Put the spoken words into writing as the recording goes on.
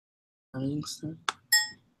Hey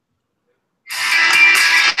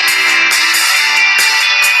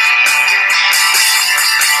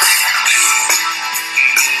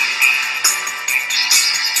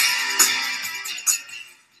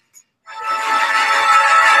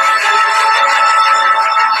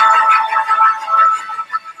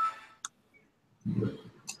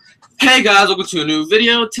guys, welcome to a new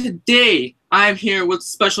video. Today, I'm here with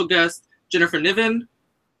special guest Jennifer Niven.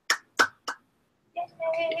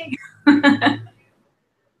 Yay.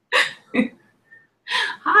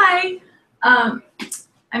 Hi,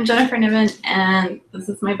 I'm Jennifer Niven, and this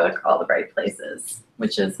is my book, All the Bright Places,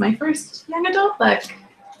 which is my first young adult book.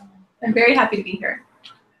 I'm very happy to be here.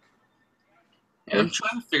 Yeah, I'm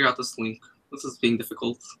trying to figure out this link. This is being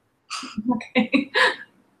difficult. Okay.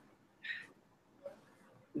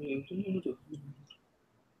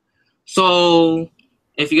 So,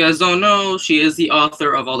 if you guys don't know, she is the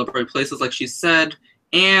author of All the Bright Places, like she said,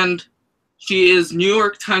 and she is New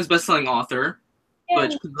York Times bestselling author,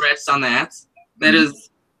 which congrats on that. That is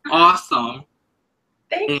awesome.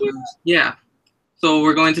 Thank you. Yeah. So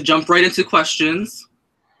we're going to jump right into questions,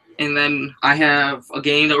 and then I have a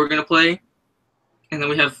game that we're going to play, and then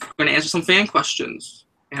we're going to answer some fan questions.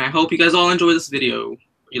 And I hope you guys all enjoy this video,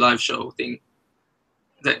 your live show thing.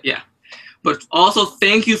 Yeah. But also,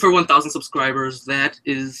 thank you for 1,000 subscribers. That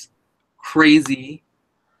is crazy.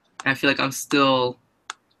 I feel like I'm still...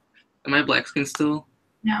 Am I black skin still?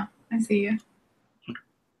 No, I see you.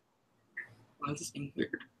 Why is this being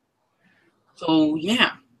weird? So,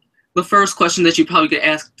 yeah. The first question that you probably get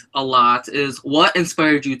asked a lot is, what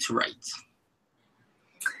inspired you to write?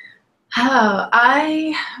 Oh,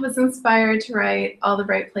 I was inspired to write All the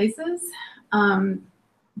Bright Places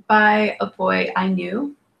by a boy I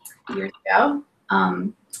knew years ago,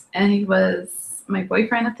 and he was my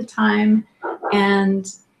boyfriend at the time,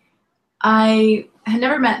 and I had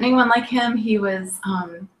never met anyone like him. He was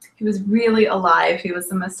really alive. He was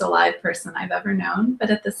the most alive person I've ever known,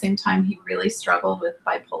 but at the same time, he really struggled with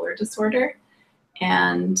bipolar disorder,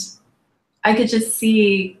 and I could just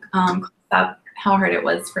see how hard it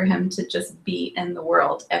was for him to just be in the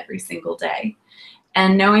world every single day.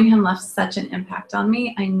 And knowing him left such an impact on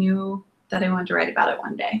me, I knew that I wanted to write about it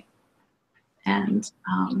one day. And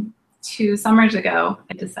 2 summers ago,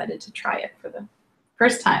 I decided to try it for the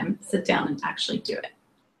first time, sit down and actually do it.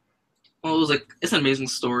 Well, it's amazing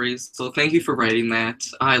stories. So thank you for writing that.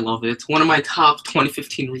 I love it. One of my top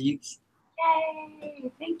 2015 reads. Yay!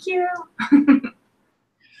 Thank you.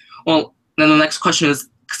 Well, then the next question is,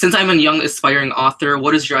 since I'm a young aspiring author,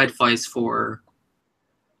 what is your advice for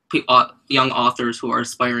young authors who are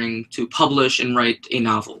aspiring to publish and write a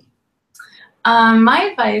novel? My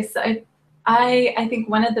advice, I think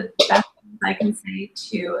one of the best things I can say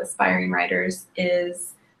to aspiring writers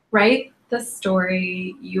is write the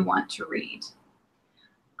story you want to read.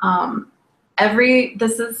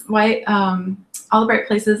 This is why All the Bright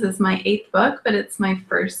Places is my 8th book, but it's my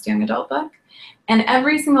first young adult book. And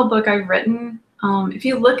every single book I've written, if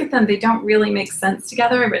you look at them, they don't really make sense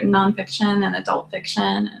together. I've written nonfiction and adult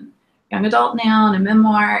fiction and young adult now and a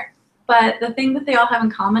memoir. But the thing that they all have in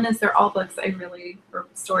common is they're all books or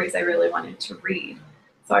stories I really wanted to read.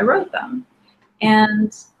 So I wrote them.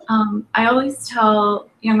 And I always tell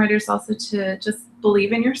young writers also to just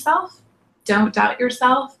believe in yourself. Don't doubt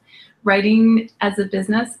yourself. Writing as a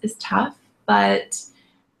business is tough, but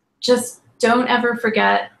just don't ever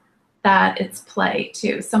forget that it's play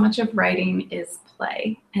too. So much of writing is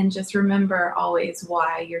play. And just remember always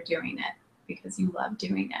why you're doing it, because you love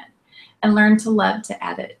doing it. And learn to love to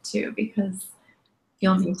edit too, because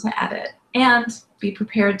you'll need to edit. And be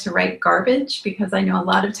prepared to write garbage, because I know a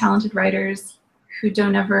lot of talented writers who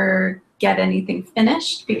don't ever get anything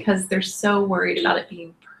finished because they're so worried about it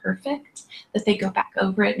being perfect that they go back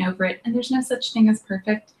over it and over it. And there's no such thing as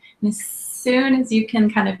perfect. And as soon as you can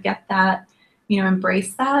kind of get that,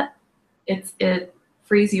 embrace that, it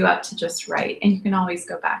frees you up to just write. And you can always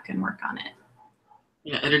go back and work on it.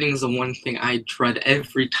 Yeah, editing is the one thing I dread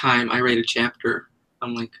every time I write a chapter.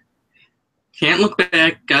 I'm like, can't look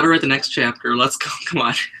back, gotta write the next chapter, let's go, come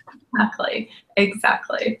on.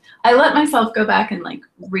 Exactly. I let myself go back and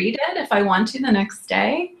read it if I want to the next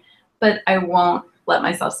day, but I won't let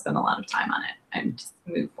myself spend a lot of time on it. I just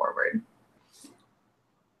move forward.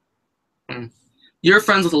 You're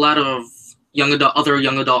friends with a lot of other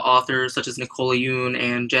young adult authors such as Nicola Yoon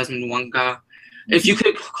and Jasmine Wanga. If you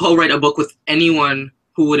could co-write a book with anyone,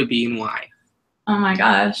 who would it be and why? Oh my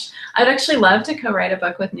gosh. I'd actually love to co-write a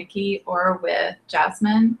book with Nikki or with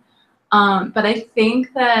Jasmine. But I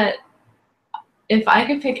think that if I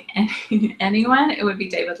could pick anyone, it would be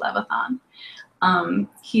David Levithan.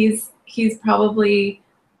 He's probably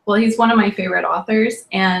well, he's one of my favorite authors,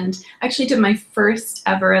 and I actually did my first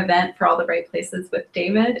ever event for All the Bright Places with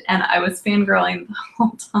David, and I was fangirling the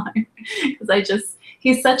whole time because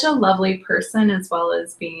he's such a lovely person as well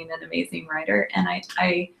as being an amazing writer, and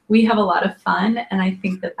we have a lot of fun, and I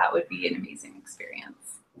think that would be an amazing experience.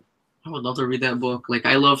 I would love to read that book. Like,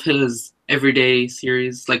 I love his Everyday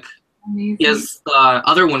series. Like, Amazing. he has the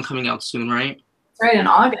other one coming out soon, right? That's right, in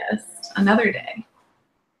August, Another Day.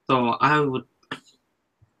 So I would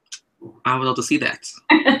love to see that.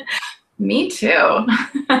 Me too.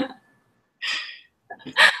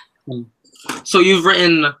 So you've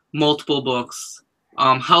written multiple books.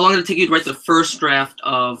 How long did it take you to write the first draft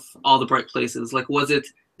of All the Bright Places? Like, was it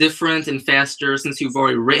different and faster since you've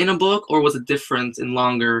already written a book, or was it different and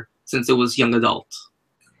longer since it was young adult?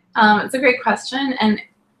 It's a great question, and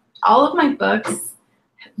all of my books,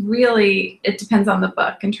 really, it depends on the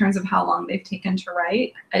book in terms of how long they've taken to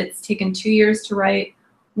write. It's taken 2 years to write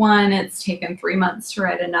one, it's taken 3 months to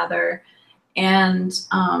write another, and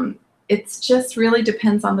it's just really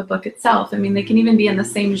depends on the book itself. I mean, they can even be in the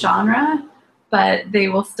same genre, but they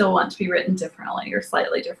will still want to be written differently or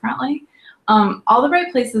slightly differently. All the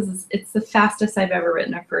Bright Places, it's the fastest I've ever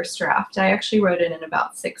written a first draft. I actually wrote it in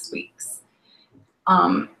about 6 weeks.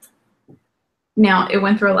 Now, it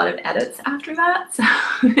went through a lot of edits after that, so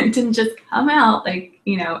it didn't just come out like,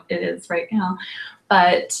 you know, it is right now.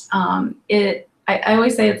 But I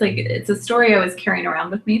always say it's a story I was carrying around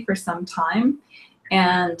with me for some time,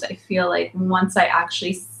 and I feel like once I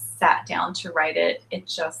actually sat down to write it, it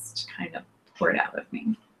just kind of poured out of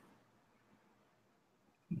me.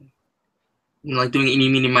 Like doing eeny,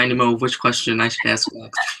 meeny, miny, moe, which question I should ask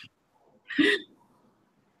next.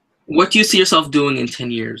 What do you see yourself doing in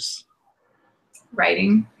 10 years?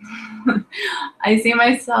 Writing. I see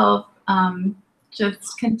myself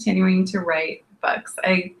just continuing to write books.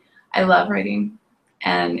 I love writing,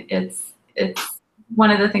 and it's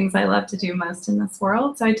one of the things I love to do most in this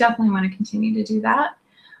world, so I definitely want to continue to do that.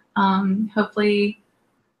 Hopefully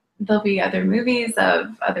there'll be other movies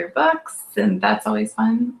of other books, and that's always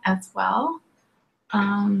fun as well.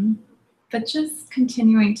 But just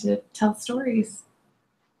continuing to tell stories.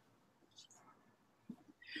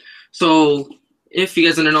 So if you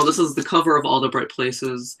guys didn't know, this is the cover of All the Bright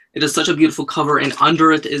Places. It is such a beautiful cover, and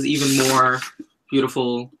under it is even more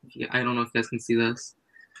beautiful. I don't know if you guys can see this.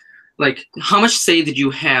 Like, how much say did you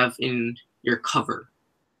have in your cover?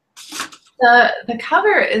 The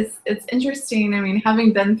cover it's interesting. I mean,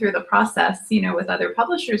 having been through the process, you know, with other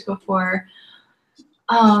publishers before,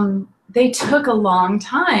 they took a long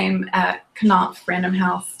time at Knopf Random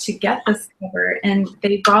House to get this cover, and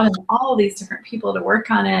they brought in all these different people to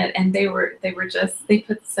work on it, and they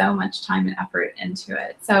put so much time and effort into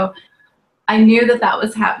it. So I knew that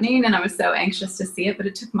was happening, and I was so anxious to see it, but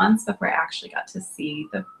it took months before I actually got to see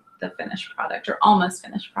the finished product, or almost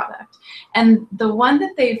finished product. And the one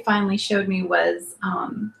that they finally showed me was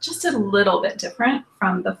just a little bit different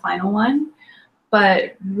from the final one,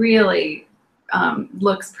 but really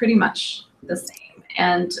looks pretty much the same.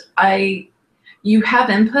 And you have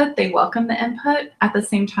input, they welcome the input. At the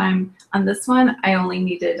same time, on this one, I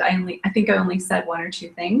think I only said 1 or 2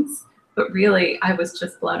 things, but really I was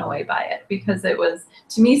just blown away by it because it was,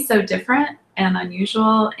 to me, so different and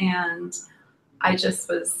unusual, and I just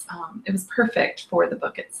was, it was perfect for the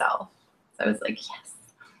book itself. So I was like,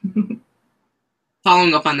 yes.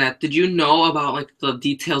 Following up on that, did you know about like the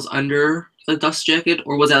details under the dust jacket,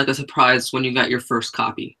 or was that like a surprise when you got your first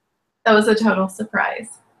copy? That was a total surprise.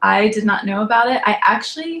 I did not know about it. I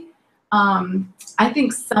actually, I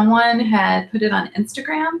think someone had put it on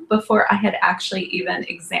Instagram before I had actually even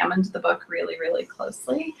examined the book really, really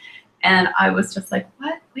closely. And I was just like,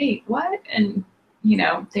 what? Wait, what? And you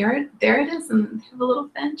know, there it is, and they have a little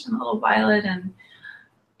finch and a little violet, and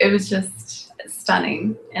it was just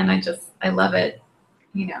stunning. And I love it,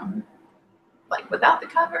 you know, like without the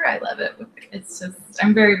cover, I love it. It's just,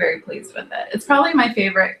 I'm very, very pleased with it. It's probably my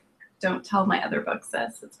favorite. Don't tell my other books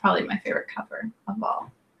this. It's probably my favorite cover of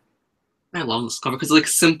all. I love this cover because it's like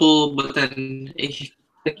simple, but then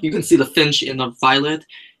you can see the finch in the violet.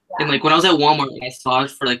 Yeah. And like when I was at Walmart and I saw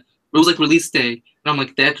it for like, it was like release day, and I'm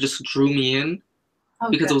like, that just drew me in. Oh,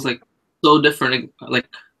 because good. It was like so different, like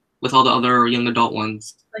with all the other young adult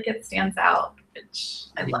ones. Like it stands out, which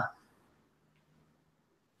I love.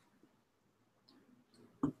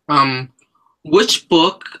 Which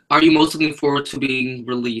book are you most looking forward to being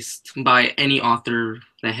released by any author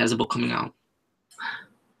that has a book coming out?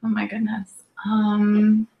 Oh my goodness.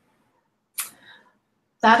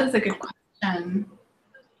 That is a good question.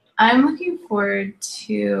 I'm looking forward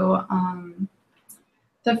to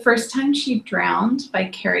The First Time She Drowned by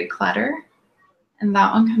Carrie Clutter. and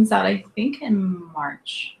that one comes out, I think, in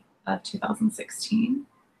March of 2016.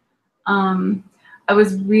 I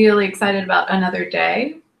was really excited about Another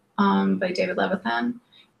Day by David Levithan,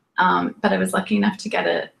 but I was lucky enough to get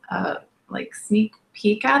a like sneak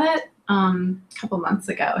peek at it a couple months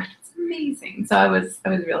ago. It's amazing. So I was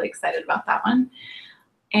really excited about that one.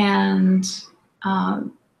 And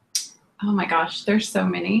oh my gosh, there's so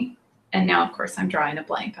many. And now, of course, I'm drawing a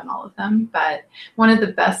blank on all of them. But one of the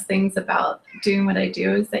best things about doing what I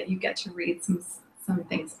do is that you get to read some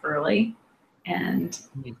things early. And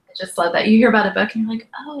I just love that. You hear about a book and you're like,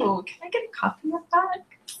 oh, can I get a copy of that?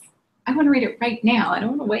 I want to read it right now. I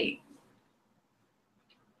don't want to wait.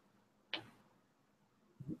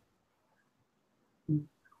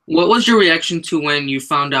 What was your reaction to when you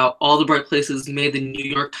found out All the Bright Places made the New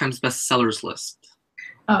York Times bestsellers list?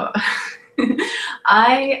 Oh,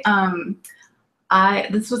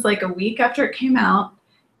 this was like a week after it came out,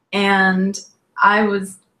 and I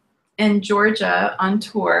was in Georgia on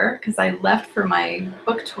tour because I left for my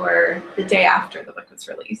book tour the day after the book was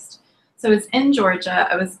released. So I was in Georgia.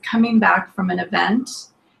 I was coming back from an event,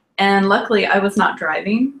 and luckily I was not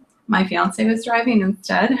driving. My fiance was driving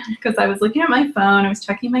instead because I was looking at my phone. I was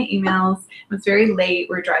checking my emails. It was very late.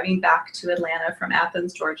 We're driving back to Atlanta from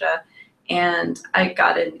Athens, Georgia. And I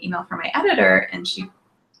got an email from my editor, and she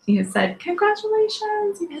said,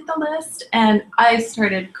 congratulations, you hit the list. And I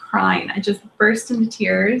started crying. I just burst into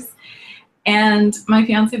tears. And my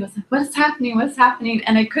fiance was like, what is happening? What's happening?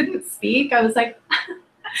 And I couldn't speak. I was like,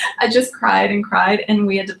 I just cried and cried, and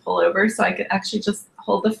we had to pull over so I could actually just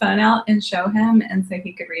hold the phone out and show him and so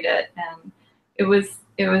he could read it. And it was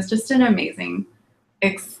just an amazing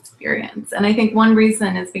experience. And I think one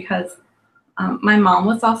reason is because my mom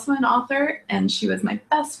was also an author, and she was my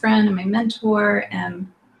best friend and my mentor, and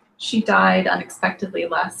she died unexpectedly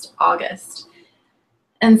last August.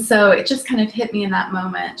 And so it just kind of hit me in that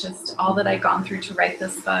moment, just all that I'd gone through to write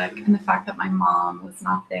this book, and the fact that my mom was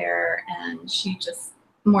not there, and she just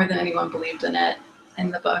more than anyone believed in it,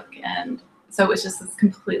 in the book. And so it was just this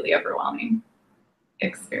completely overwhelming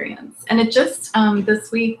experience. And it just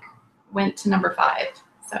this week went to number 5.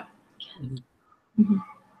 So mm-hmm.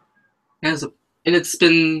 And it's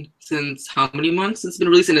been since how many months it's been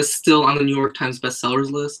released, and it's still on the New York Times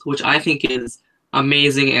bestsellers list, which I think is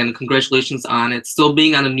amazing, and congratulations on it still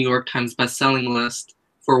being on the New York Times bestselling list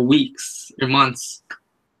for weeks or months.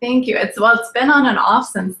 Thank you. It's been on and off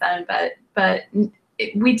since then, but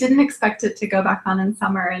we didn't expect it to go back on in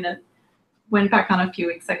summer, and it went back on a few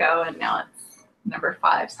weeks ago, and now it's number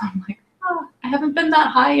 5. So I'm like, oh, I haven't been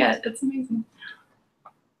that high yet. It's amazing.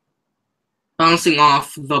 Bouncing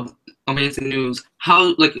off the amazing news,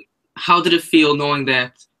 how did it feel knowing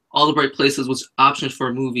that All the Bright Places was optioned for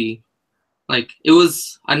a movie? Like, it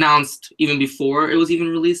was announced even before it was even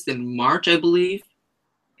released in March, I believe.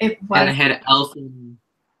 It was. And it had Elfin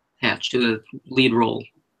attached to the lead role.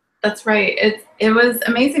 That's right. It was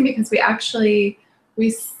amazing because the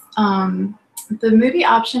movie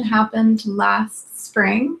option happened last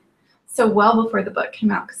spring, so well before the book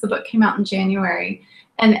came out, because the book came out in January.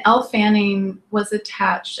 And Elle Fanning was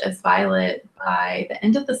attached as Violet by the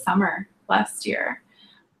end of the summer last year,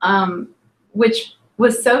 which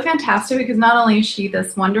was so fantastic because not only is she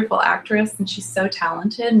this wonderful actress and she's so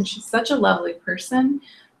talented and she's such a lovely person,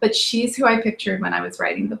 but she's who I pictured when I was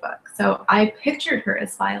writing the book. So I pictured her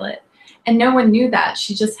as Violet, and no one knew that.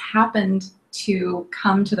 She just happened to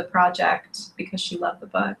come to the project because she loved the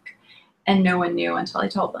book, and no one knew until I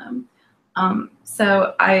told them.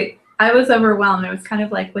 So I was overwhelmed. It was kind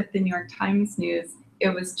of like with the New York Times news. It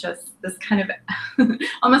was just this kind of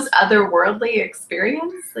almost otherworldly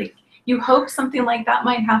experience. Like, you hope something like that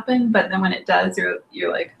might happen, but then when it does,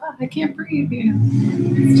 you're like, oh, I can't breathe. You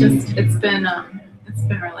know, it's been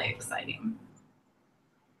really exciting.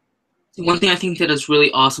 One thing I think that is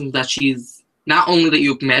really awesome that she's not only that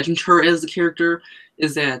you imagined her as the character,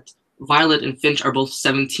 is that Violet and Finch are both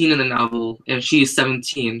 17 in the novel, and she is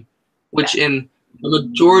 17, which in the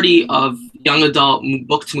majority of young adult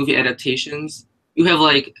book to movie adaptations, you have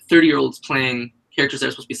like 30-year-olds playing characters that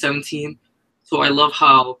are supposed to be 17. So I love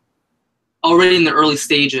how already in the early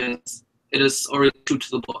stages, it is already true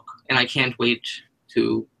to the book, and I can't wait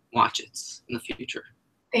to watch it in the future.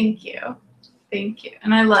 Thank you. Thank you.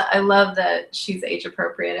 And I love that she's age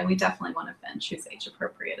appropriate, and we definitely want to Finch who's age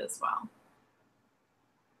appropriate as well.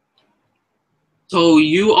 So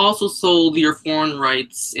you also sold your foreign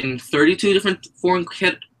rights in 32 different foreign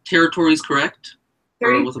territories, correct?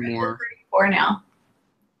 30, or was it more? 34 now.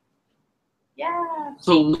 Yeah.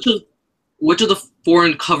 So which of the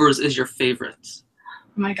foreign covers is your favorite?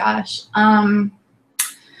 Oh my gosh.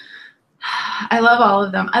 I love all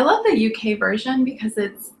of them. I love the UK version because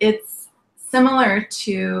it's similar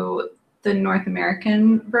to the North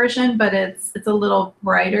American version, but it's a little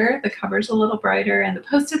brighter. The cover's a little brighter, and the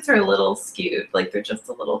post-its are a little skewed, like they're just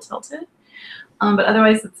a little tilted. But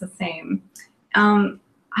otherwise, it's the same.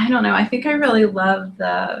 I don't know. I think I really love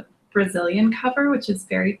the Brazilian cover, which is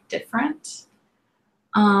very different.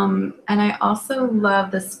 And I also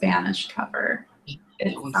love the Spanish cover.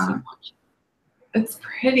 It's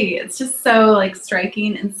pretty. It's just so like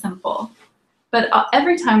striking and simple. But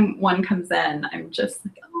every time one comes in, I'm just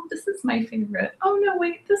like, oh, this is my favorite. Oh no,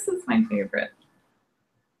 wait, this is my favorite.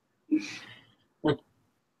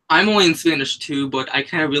 I'm only in Spanish too, but I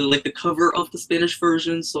kind of really like the cover of the Spanish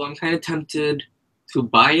version, so I'm kind of tempted to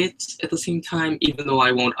buy it at the same time, even though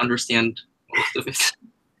I won't understand most of it.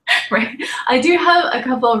 Right. I do have a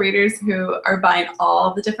couple of readers who are buying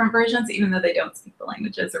all the different versions, even though they don't speak the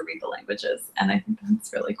languages or read the languages, and I think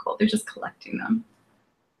that's really cool. They're just collecting them.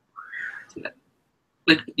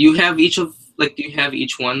 Like, do you have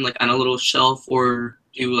each one like on a little shelf, or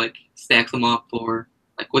do you like stack them up, or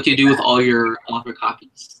like what do you do with all your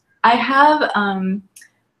copies? I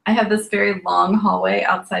have this very long hallway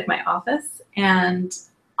outside my office, and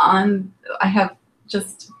I have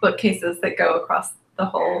just bookcases that go across the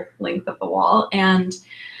whole length of the wall, and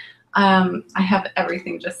I have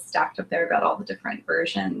everything just stacked up there about all the different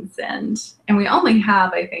versions, and we only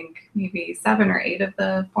have, I think, maybe 7 or 8 of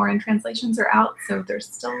the foreign translations are out, so there's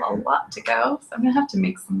still a lot to go. So I'm gonna have to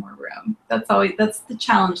make some more room. That's the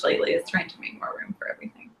challenge lately, is trying to make more room for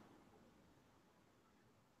everything.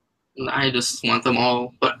 I just want them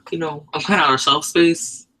all, but you know, I'm kind of out of shelf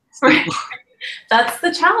space. Right. That's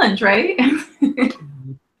the challenge, right?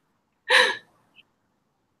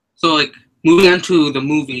 So like moving on to the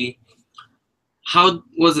movie, how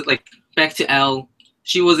was it like back to Elle?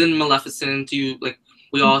 She was in Maleficent.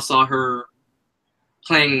 We all saw her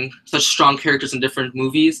playing such strong characters in different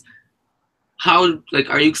movies. How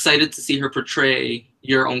are you excited to see her portray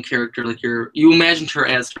your own character? Like you imagined her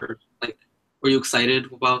as her. Like, were you excited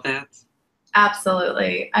about that?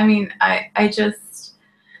 Absolutely. I mean, I just,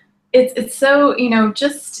 it's so, you know,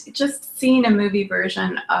 just seeing a movie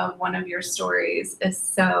version of one of your stories is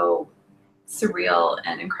so surreal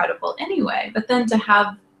and incredible anyway. But then to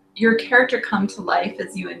have your character come to life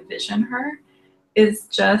as you envision her is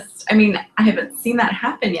just, I mean, I haven't seen that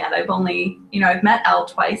happen yet. I've only, you know, I've met Elle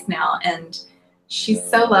twice now, and she's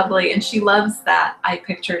so lovely, and she loves that I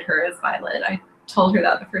pictured her as Violet. I told her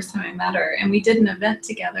that the first time I met her, and we did an event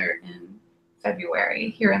together in February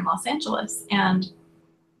here in Los Angeles, and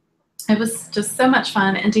it was just so much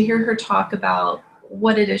fun. And to hear her talk about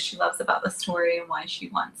what it is she loves about the story and why she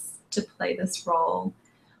wants to play this role,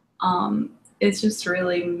 it's just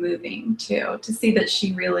really moving too, to see that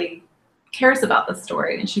she really cares about the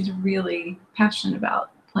story and she's really passionate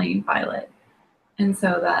about playing Violet. And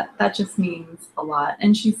so that just means a lot.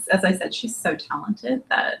 And she's, as I said, she's so talented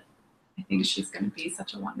that I think she's going to be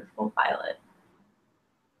such a wonderful Violet.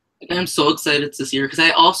 I'm so excited to see her, because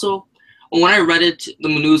I also, when I read it, the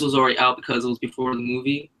news was already out because it was before the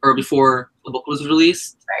movie, or before the book was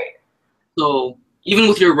released. Right. So even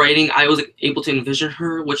with your writing, I was able to envision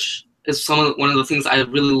her, which is one of the things I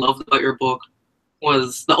really loved about your book,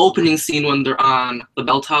 was the opening scene when they're on the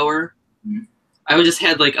bell tower. Mm-hmm. I was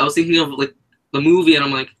thinking of like the movie, and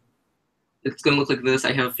I'm like, it's gonna look like this.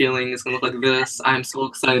 I have a feeling it's gonna look like this. I'm so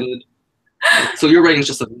excited. So your writing is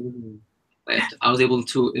just amazing. I was able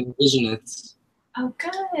to envision it. Oh,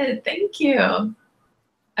 good. Thank you.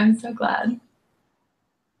 I'm so glad.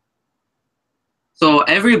 So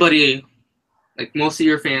everybody, like most of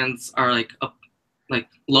your fans, are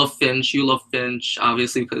love Finch. You love Finch,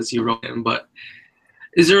 obviously, because you wrote him. But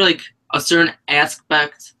is there like a certain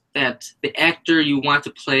aspect that the actor you want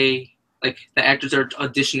to play, like the actors that are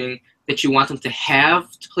auditioning, that you want them to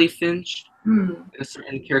have to play Finch? A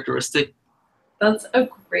certain characteristic? That's a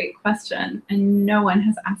great question, and no one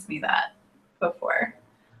has asked me that before.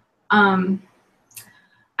 I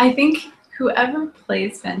think whoever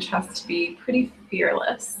plays Finch has to be pretty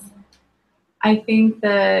fearless. I think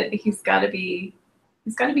that he's got to be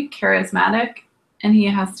charismatic, and he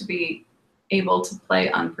has to be able to play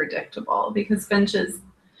unpredictable, because Finch is,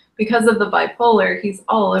 because of the bipolar, he's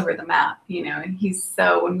all over the map, you know, and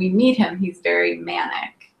when we meet him, he's very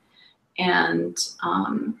manic. And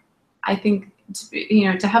I think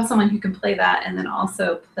to have someone who can play that, and then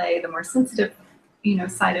also play the more sensitive,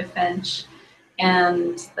 side of Finch,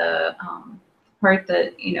 and the part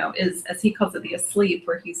that, is, as he calls it, the asleep,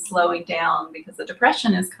 where he's slowing down because the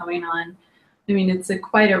depression is coming on. I mean, it's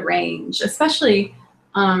quite a range, especially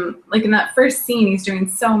like in that first scene, he's doing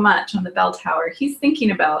so much on the bell tower. He's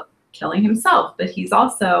thinking about killing himself, but he's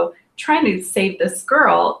also trying to save this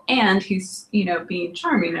girl, and he's, you know, being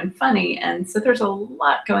charming and funny, and so there's a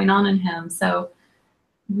lot going on in him. So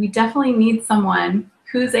we definitely need someone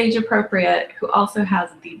who's age appropriate, who also has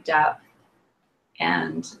the depth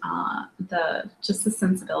and the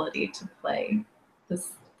sensibility to play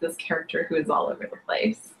this character who is all over the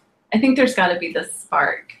place. I think there's got to be this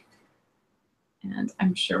spark, and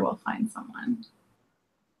I'm sure we'll find someone.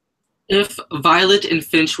 If Violet and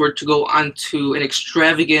Finch were to go on to an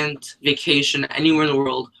extravagant vacation anywhere in the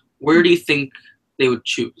world, where do you think they would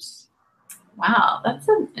choose? Wow, that's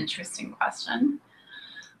an interesting question.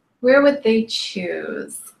 Where would they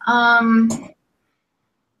choose?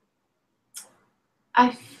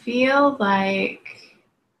 I feel like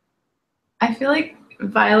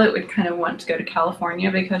Violet would kind of want to go to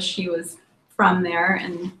California because she was from there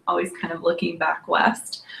and always kind of looking back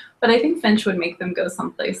west. But I think Finch would make them go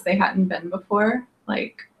someplace they hadn't been before,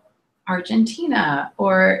 like Argentina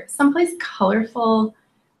or someplace colorful.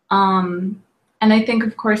 And I think,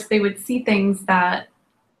 of course, they would see things that,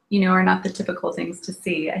 you know, are not the typical things to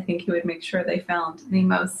see. I think he would make sure they found the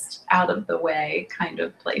most out of the way kind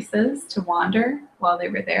of places to wander while they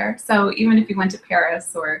were there. So even if you went to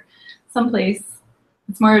Paris or someplace,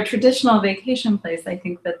 it's more a traditional vacation place, I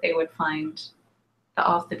think that they would find the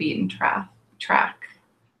off the beaten track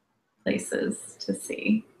places to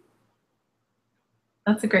see.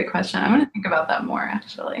 That's a great question. I'm going to think about that more,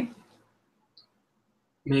 actually.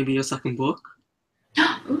 Maybe a second book?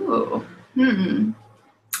 Ooh.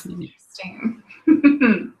 Interesting.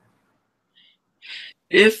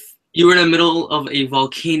 If you were in the middle of a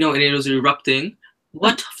volcano and it was erupting,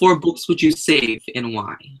 what 4 books would you save and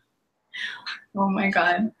why? Oh my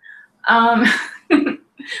God. I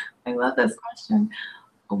love this question.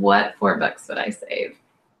 What 4 books would I save?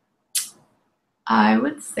 I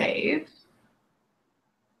would save,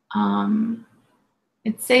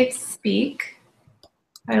 it's safe to speak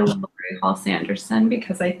by Lori Hall Sanderson,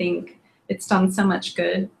 because I think it's done so much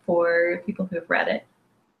good for people who have read it.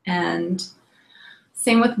 And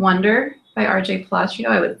same with Wonder by R.J. Palacio.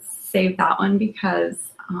 I would save that one because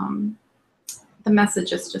the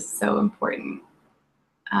message is just so important.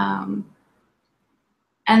 And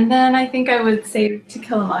then I think I would save To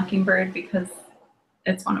Kill a Mockingbird because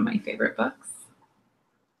it's one of my favorite books.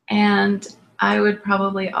 And I would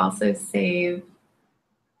probably also save,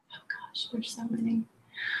 oh gosh, there's so many.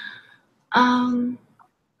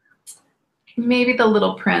 Maybe The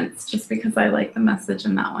Little Prince, just because I like the message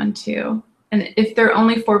in that one too. And if there are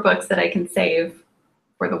only 4 books that I can save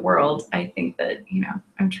for the world, I think that, you know,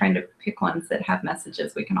 I'm trying to pick ones that have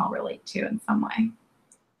messages we can all relate to in some way.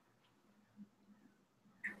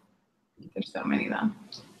 There's so many though.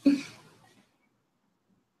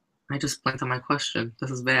 I just blanked on my question.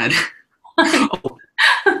 This is bad.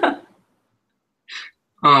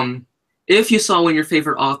 If you saw one of your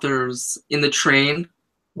favorite authors in the train,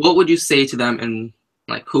 what would you say to them, and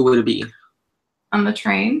like who would it be? On the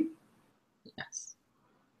train? Yes.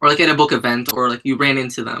 Or like at a book event, or like you ran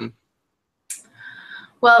into them.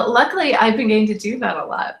 Well, luckily I've been getting to do that a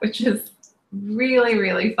lot, which is really,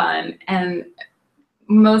 really fun. And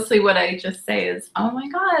mostly what I just say is, oh my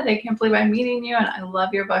God, I can't believe I'm meeting you, and I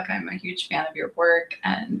love your book. I'm a huge fan of your work,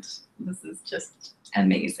 and this is just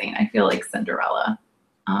amazing. I feel like Cinderella.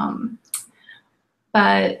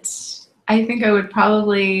 But I think I would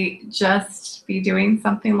probably just be doing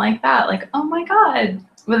something like that. Like, oh my God.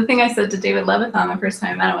 Well, the thing I said to David Levithan the first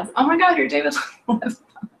time I met him was, oh my God, you're David Levithan.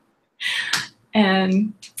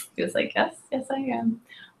 And he was like, yes, yes, I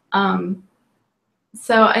am.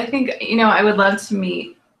 So I think, you know, I would love to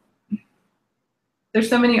meet, there's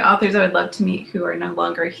so many authors I would love to meet who are no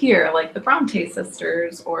longer here, like the Bronte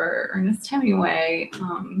sisters or Ernest Hemingway.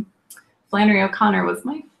 Flannery O'Connor was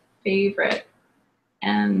my favorite.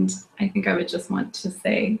 And I think I would just want to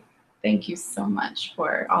say thank you so much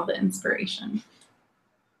for all the inspiration.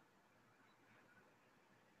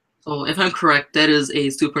 So if I'm correct, that is a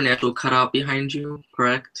supernatural cutout behind you,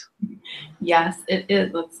 correct? Yes, it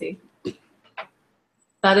is. Let's see.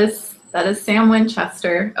 That is Sam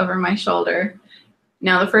Winchester over my shoulder.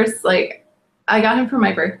 Now the first, like, I got him for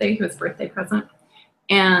my birthday. He was a birthday present.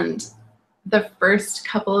 And the first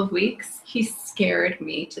couple of weeks, he scared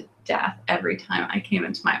me to death every time I came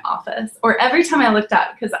into my office, or every time I looked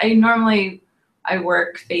up, because I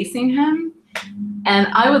work facing him, and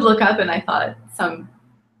I would look up and I thought some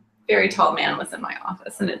very tall man was in my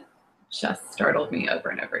office, and it just startled me over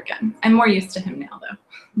and over again. I'm more used to him now, though.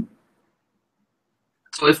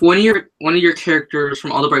 So if one of your characters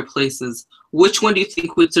from All the Bright Places, which one do you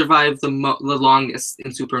think would survive the longest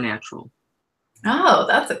in Supernatural? Oh,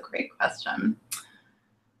 that's a great question.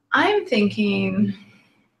 I'm thinking,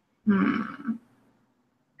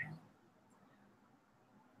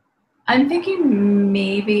 I'm thinking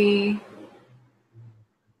maybe,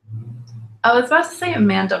 I was about to say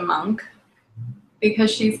Amanda Monk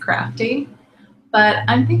because she's crafty, but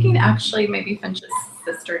I'm thinking actually maybe Finch's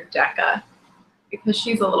sister Decca because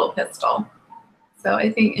she's a little pistol. So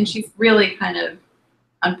I think, and she's really kind of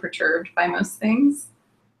unperturbed by most things.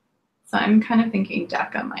 So I'm kind of thinking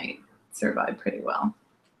Decca might survive pretty well.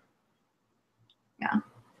 Yeah,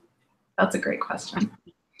 that's a great question.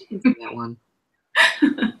 That one.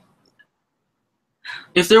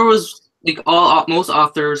 If there was, like, most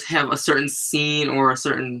authors have a certain scene or a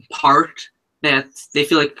certain part that they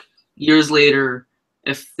feel like years later,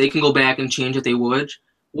 if they can go back and change it, they would.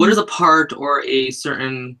 What is a part or a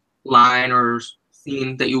certain line or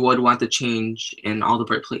scene that you would want to change in All the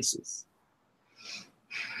Bright Places?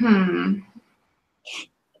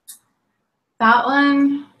 That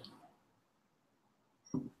one,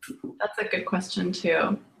 that's a good question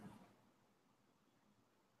too.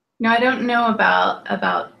 No, I don't know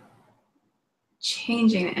about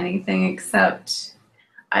changing anything except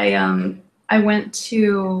I went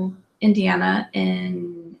to Indiana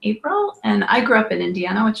in April, and I grew up in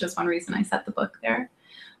Indiana, which is one reason I set the book there.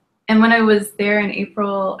 And when I was there in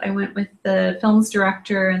April, I went with the film's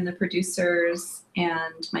director and the producers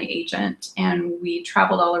and my agent, and we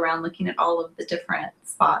traveled all around looking at all of the different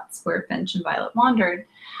spots where Finch and Violet wandered.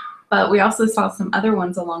 But we also saw some other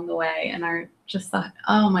ones along the way, and I just thought,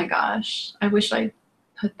 oh my gosh, I wish I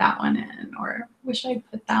put that one in, or wish I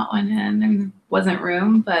put that one in. And wasn't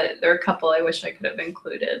room, but there are a couple I wish I could have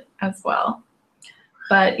included as well.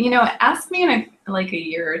 But you know, ask me in like a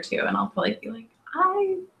year or two, and I'll probably be like,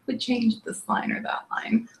 I would change this line or that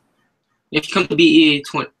line. If you come to BE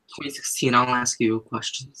 2016, I'll ask you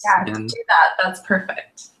questions. Yeah, again. Do that. That's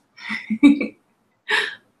perfect.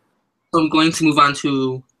 So I'm going to move on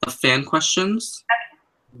to the fan questions.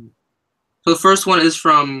 So the first one is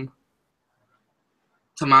from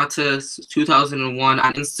Tomatis2001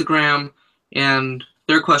 on Instagram, and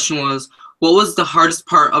their question was, what was the hardest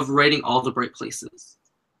part of writing All the Bright Places?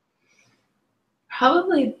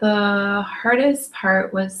 Probably the hardest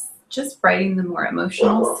part was just writing the more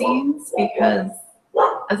emotional scenes because,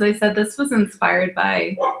 as I said, this was inspired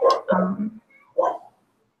by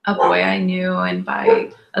a boy I knew and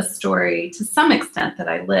by a story to some extent that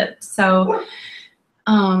I lived. So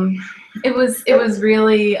it was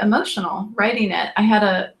really emotional writing it. I had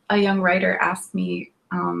a young writer ask me,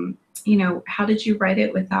 you know, how did you write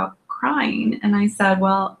it without crying? And I said,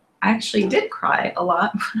 well, I actually did cry a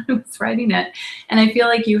lot when I was writing it. And I feel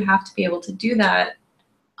like you have to be able to do that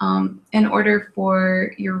in order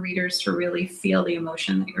for your readers to really feel the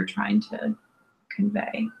emotion that you're trying to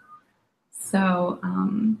convey. So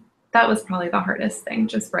that was probably the hardest thing.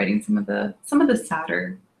 Just writing some of the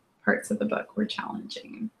sadder parts of the book were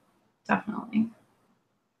challenging, definitely.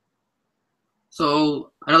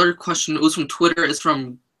 So another question, it was from Twitter, is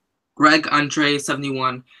from Greg Andre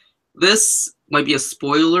 71. This might be a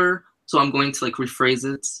spoiler, so I'm going to like rephrase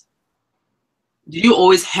it. Do you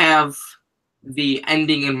always have the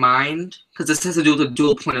ending in mind? Because this has to do with a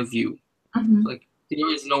dual point of view. Mm-hmm. Like, do you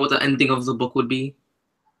always know what the ending of the book would be?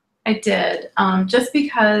 I did, just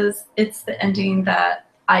because it's the ending that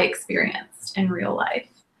I experienced in real life.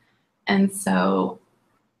 And so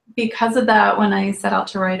because of that, when I set out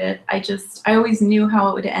to write it, I always knew how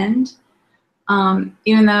it would end,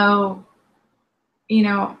 even though, you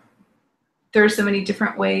know, there are so many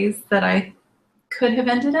different ways that I could have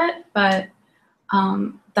ended it, but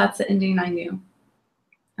that's the ending I knew.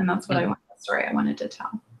 And that's what I wanted, the story I wanted to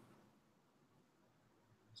tell.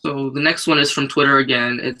 So the next one is from Twitter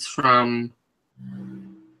again. It's from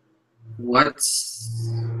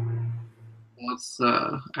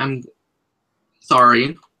I'm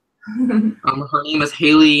sorry. Her name is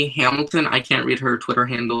Haley Hamilton. I can't read her Twitter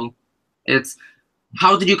handle. It's,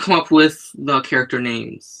 how did you come up with the character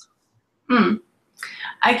names?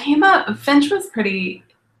 I came up, Finch was pretty,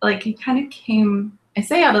 like, he kind of came, I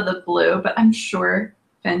say out of the blue, but I'm sure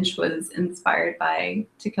Finch was inspired by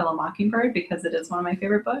To Kill a Mockingbird because it is one of my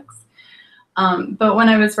favorite books. But when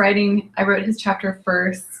I was writing, I wrote his chapter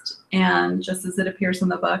first, and just as it appears in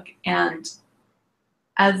the book, and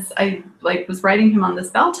as I was writing him on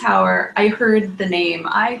this bell tower, I heard the name,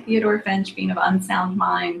 I, Theodore Finch, being of unsound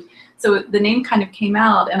mind. So the name kind of came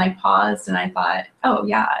out, and I paused, and I thought, oh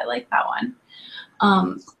yeah, I like that one.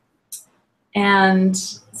 And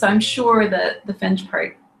so I'm sure that the Finch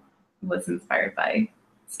part was inspired by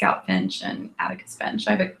Scout Finch and Atticus Finch.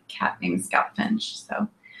 I have a cat named Scout Finch, so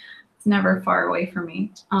it's never far away from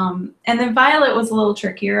me. And then Violet was a little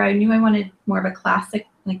trickier. I knew I wanted more of a classic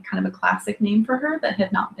like kind of a classic name for her that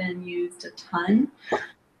had not been used a ton.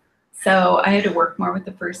 So I had to work more with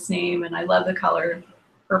the first name, and I love the color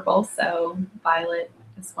purple, so Violet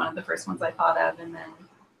is one of the first ones I thought of. And then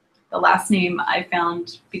the last name I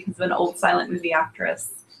found because of an old silent movie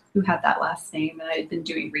actress who had that last name, and I had been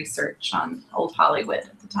doing research on old Hollywood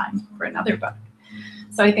at the time for another book.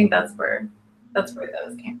 So I think that's where those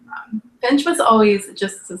came from. Finch was always,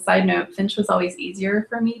 just a side note, Finch was always easier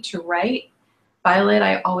for me to write. Violet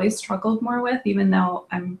I always struggled more with, even though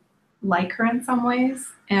I'm like her in some ways,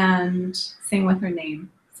 and same with her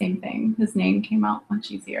name. Same thing. His name came out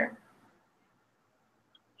much easier.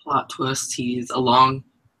 Plot twist, he's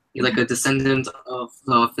like a descendant of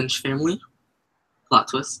the Finch family. Plot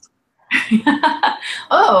twist.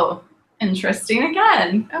 Oh, interesting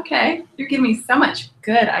again. Okay. You're giving me so much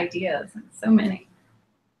good ideas. So many.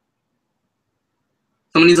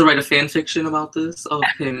 Someone needs to write a fan fiction about this, of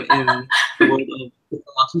him in the world of the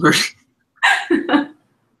Mockingbird.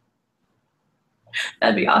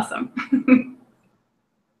 That'd be awesome.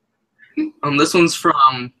 This one's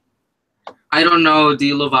from, I don't know,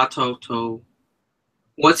 Di Lovato.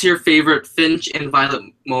 What's your favorite Finch and Violet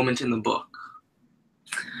moment in the book?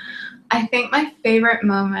 I think my favorite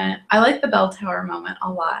moment, I like the bell tower moment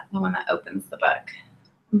a lot, the one that opens the book.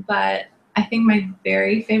 But I think my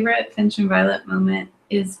very favorite Finch and Violet moment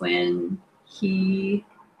is when he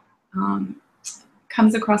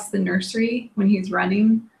comes across the nursery when he's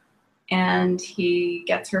running, and he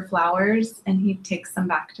gets her flowers and he takes them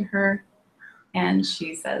back to her, and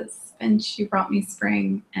she says, "Finch, you brought me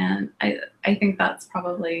spring." And I think that's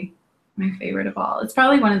probably my favorite of all. It's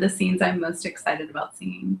probably one of the scenes I'm most excited about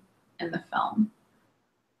seeing in the film.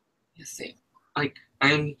 Yes,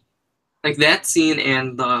 I'm like that scene,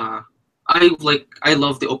 and I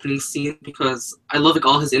love the opening scene because I love like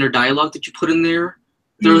all his inner dialogue that you put in there.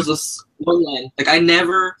 There was this one line, like I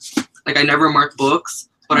never mark books,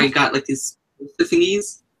 but I got like these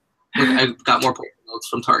thingies. Like I got more notes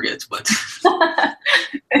from Target, but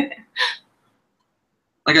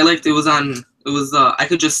like I liked it was I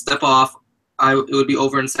could just step off. It would be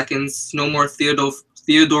over in seconds. No more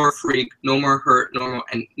Theodore freak. No more hurt.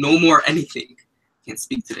 No more anything. Can't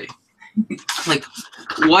speak today. Like,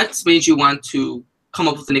 what made you want to come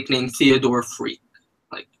up with the nickname Theodore Freak?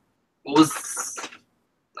 Like,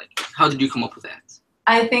 how did you come up with that?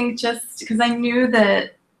 I think just because I knew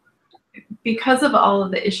that because of all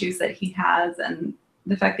of the issues that he has and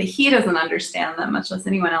the fact that he doesn't understand them, much less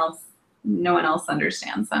anyone else, no one else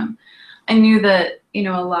understands them. I knew that, a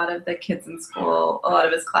lot of the kids in school, a lot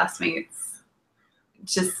of his classmates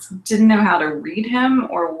just didn't know how to read him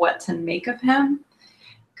or what to make of him,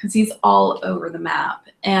 because he's all over the map.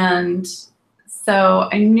 And so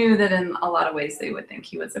I knew that in a lot of ways they would think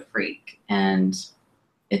he was a freak. And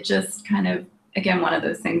it just kind of, again, one of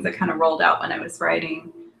those things that kind of rolled out when I was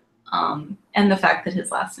writing. And the fact that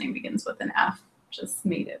his last name begins with an F just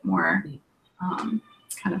made it more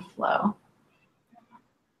kind of flow.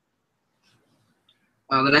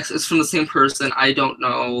 The next is from the same person. I don't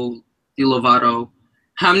know, Di Lovato.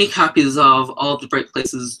 How many copies of All of the Bright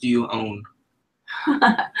Places do you own?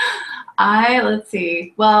 Let's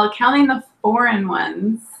see. Well, counting the foreign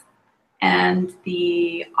ones and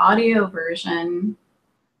the audio version,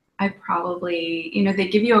 I probably, they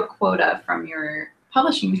give you a quota from your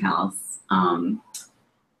publishing house. And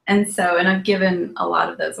I've given a lot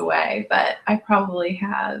of those away, but I probably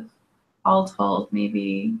have all told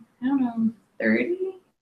maybe, 30,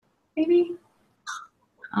 maybe.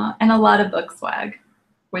 And a lot of book swag,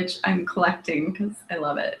 which I'm collecting because I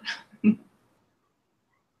love it.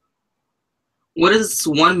 What is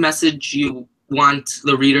one message you want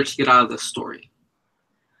the reader to get out of this story?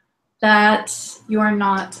 That you are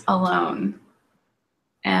not alone,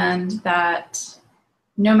 and that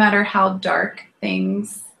no matter how dark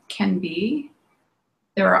things can be,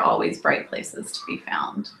 there are always bright places to be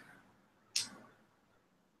found.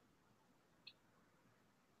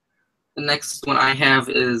 The next one I have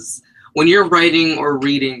is, when you're writing or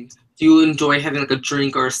reading, do you enjoy having like a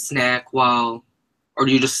drink or a snack or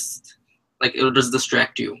do you just, like, it'll just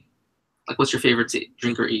distract you? Like, what's your favorite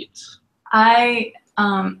drink or eat? I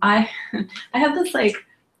have this like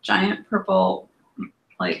giant purple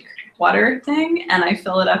like water thing, and I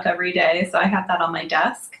fill it up every day. So I have that on my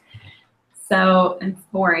desk. So it's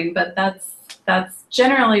boring, but that's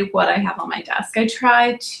generally what I have on my desk. I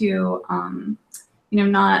try to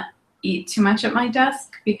not eat too much at my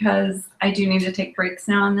desk because I do need to take breaks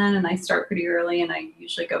now and then, and I start pretty early and I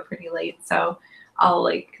usually go pretty late. So I'll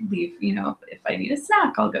like leave, if I need a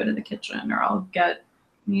snack, I'll go to the kitchen, or I'll get,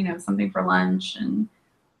 something for lunch and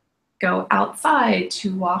go outside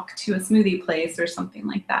to walk to a smoothie place or something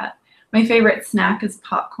like that. My favorite snack is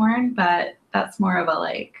popcorn, but that's more of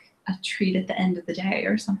a treat at the end of the day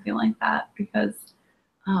or something like that, because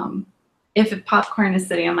if popcorn is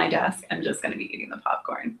sitting on my desk, I'm just going to be eating the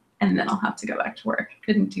popcorn and then I'll have to go back to work. I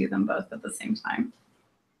couldn't do them both at the same time.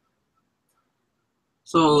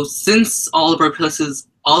 So since All the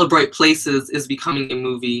Bright Places is becoming a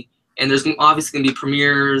movie, and there's obviously going to be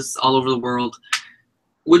premieres all over the world,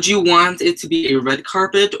 would you want it to be a red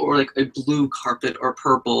carpet or like a blue carpet or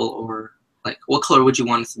purple, or like what color would you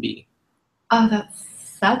want it to be? Oh, that's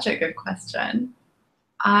such a good question.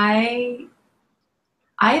 I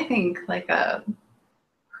think like a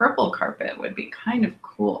purple carpet would be kind of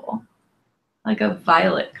cool. Like a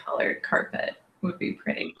violet colored carpet would be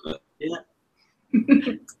pretty. Yeah.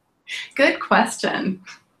 Good question.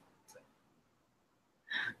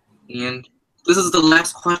 And this is the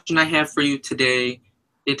last question I have for you today.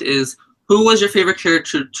 It is, who was your favorite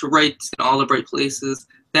character to write in All the Bright Places?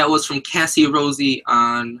 That was from Cassie Rosie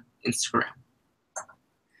on Instagram.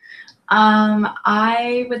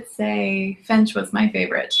 I would say Finch was my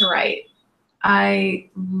favorite to write. I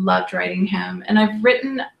loved writing him. And I've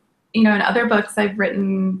written, in other books, I've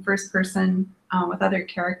written first person with other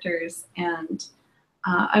characters. And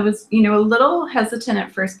I was, a little hesitant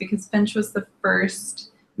at first because Finch was the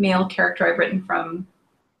first male character I've written from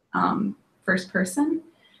first person.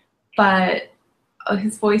 But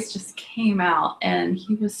his voice just came out, and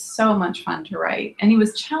he was so much fun to write. And he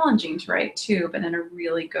was challenging to write too, but in a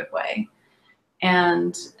really good way.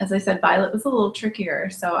 And as I said, Violet was a little trickier,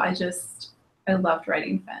 so I loved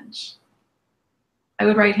writing Finch. I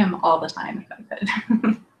would write him all the time if I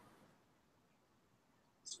could.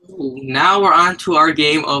 So now we're on to our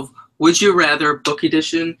game of Would You Rather Book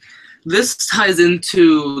Edition. This ties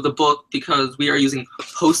into the book because we are using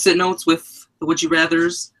Post-it notes with the Would You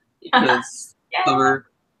Rathers. Because cover.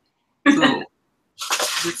 So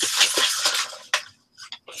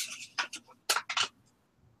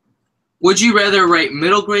would you rather write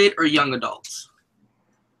middle grade or young adult?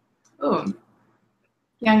 Ooh,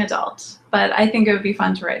 young adult. But I think it would be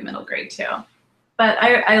fun to write middle grade too. But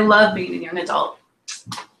I love being a young adult.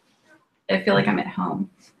 I feel like I'm at home.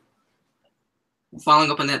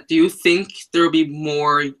 Following up on that, do you think there will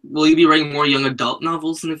you be writing more young adult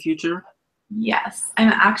novels in the future? Yes. I'm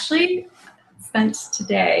actually spent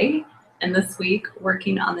today and this week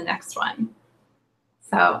working on the next one.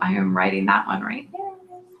 So I am writing that one right now.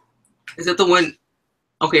 Is that the one?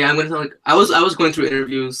 Okay, I'm gonna tell I was going through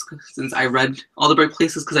interviews since I read All the Bright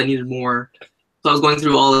Places because I needed more. So I was going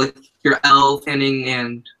through all your Elle Fanning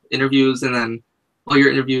and interviews, and then all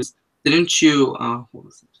your interviews. Didn't you? What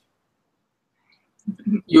was it?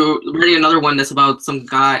 You're reading another one that's about some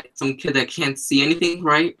kid that can't see anything,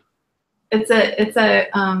 right? It's a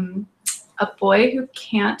boy who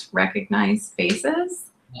can't recognize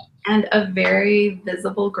faces, and a very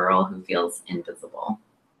visible girl who feels invisible.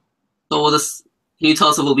 So can you tell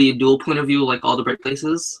us if it will be a dual point of view like All the Bright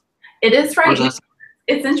Places? It is right.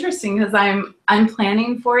 It's interesting because I'm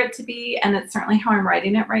planning for it to be, and it's certainly how I'm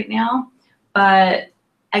writing it right now. But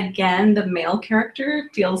again, the male character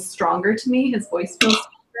feels stronger to me. His voice feels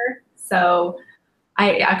stronger. So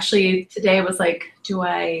I actually today was like, do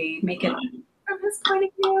I make it from his point of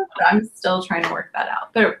view? But I'm still trying to work that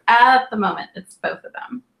out. But at the moment, it's both of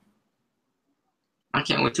them. I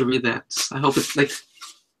can't wait to read that. I hope it's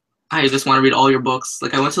I just want to read all your books.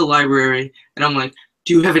 I went to the library and I'm like,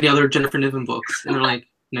 do you have any other Jennifer Niven books? And they're like,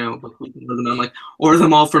 no. But I'm like, order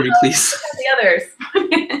them all for me, please. The others.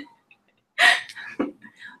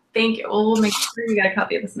 Thank you. Well, we'll make sure you get a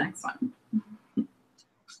copy of this next one.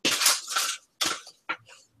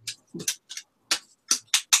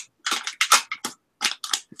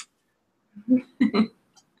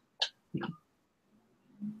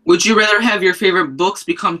 Would you rather have your favorite books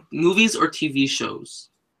become movies or TV shows?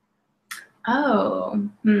 Oh,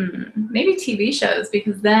 maybe TV shows,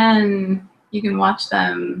 because then you can watch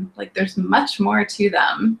them. There's much more to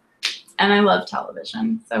them, and I love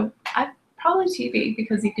television. So probably TV,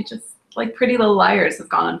 because you could just Pretty Little Liars has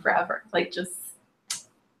gone on forever.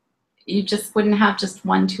 You just wouldn't have just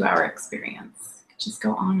 1 2-hour experience. You could just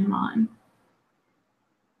go on and on.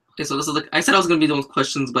 Okay, so this is I said I was gonna be doing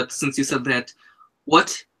questions, but since you said that, do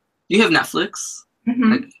you have Netflix?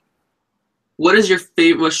 Mm-hmm. What is your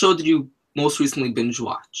favorite? What show did you most recently binge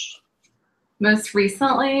watch? Most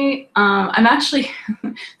recently, I'm actually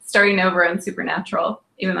starting over on Supernatural,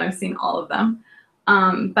 even though I've seen all of them.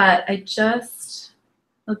 But I just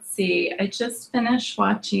finished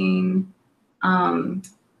watching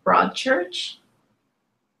Broadchurch,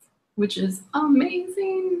 which is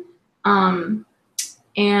amazing.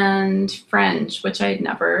 and French, which I'd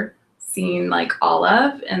never seen like all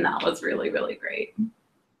of, and that was really, really great.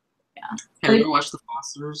 Yeah. Have you ever watched The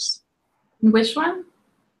Fosters? Which one?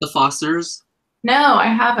 The Fosters. No, I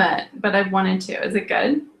haven't, but I've wanted to. Is it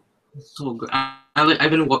good? It's so good. I've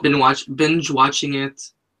been binge watching it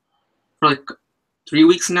for like 3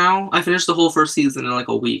 weeks now. I finished the whole first season in like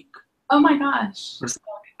a week. Oh my gosh.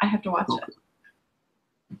 I have to watch it.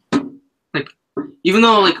 Like, even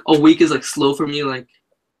though like a week is like slow for me, like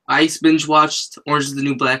I binge watched Orange is the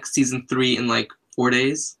New Black season 3 in like 4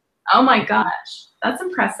 days. Oh my gosh, that's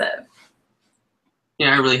impressive.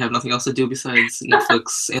 Yeah, I really have nothing else to do besides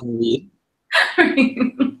Netflix and read.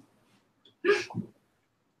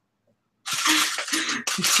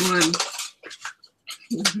 This one.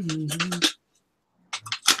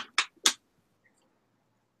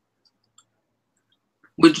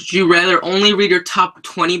 Would you rather only read your top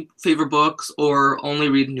 20 favorite books or only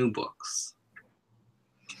read new books?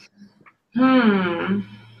 Oh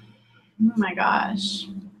my gosh.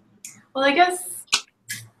 Well, I guess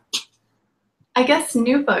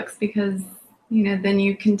new books, because you know, then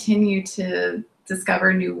you continue to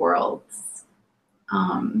discover new worlds.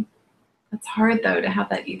 It's hard though to have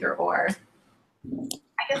that either or.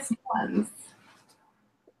 I guess new ones.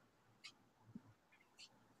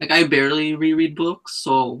 Like, I barely reread books,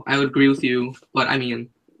 so I would agree with you. But I mean,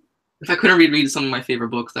 if I couldn't reread some of my favorite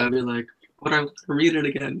books, I'd be like, would I read it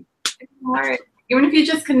again? It's hard. Even if you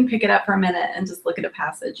just couldn't pick it up for a minute and just look at a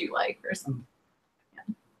passage you like or something. Yeah.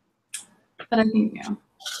 But I think new.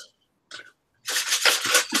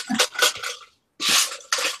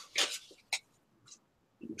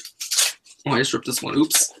 Oh, I just ripped this one.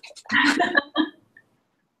 Oops.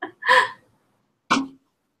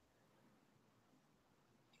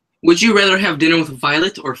 Would you rather have dinner with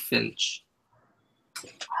Violet or Finch?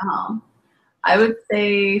 Wow. I would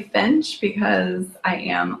say Finch, because I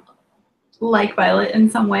am like Violet in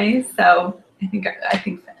some ways, so I think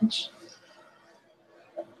Finch.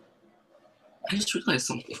 I just realized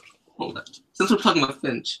something. Hold on. Since we're talking about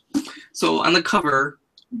Finch, so on the cover,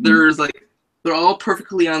 there's like, they're all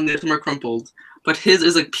perfectly on there, some are crumpled, but his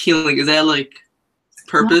is like peeling. Is that like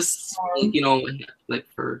purpose? Okay. Like, you know, like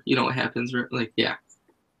for, you know, what happens, like, yeah.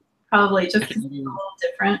 Probably just a little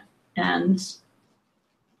different, and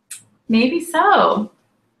maybe so.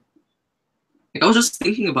 Like, I was just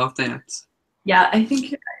thinking about that. Yeah, I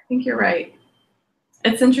think you're right.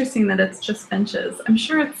 It's interesting that it's just Finches. I'm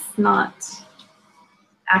sure it's not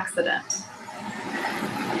accident.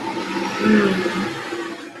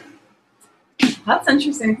 That's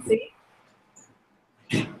interesting to see.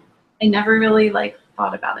 I never really like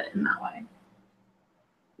thought about it in that way.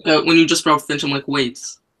 When you just brought Finch, I'm like, wait.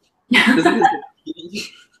 Like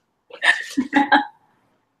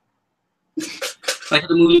at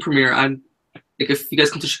the movie premiere, I'm like, if you guys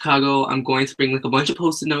come to Chicago, I'm going to bring like a bunch of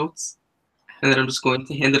Post-it notes, and then I'm just going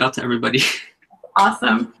to hand it out to everybody.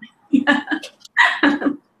 Awesome.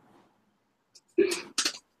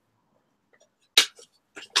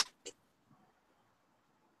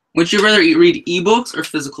 Would you rather read ebooks or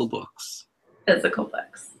physical books? Physical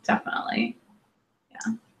books, definitely.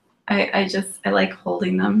 Yeah, I like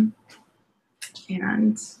holding them,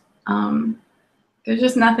 and there's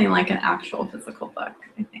just nothing like an actual physical book,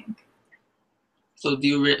 I think. So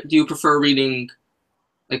do you prefer reading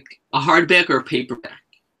like a hardback or a paperback?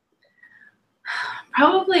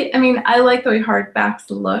 Probably, I mean, I like the way hardbacks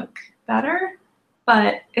look better,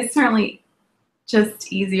 but it's certainly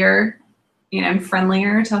just easier, you know, and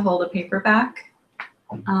friendlier to hold a paperback,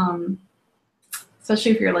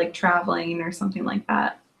 especially if you're like traveling or something like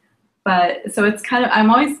that. But so it's kind of, I'm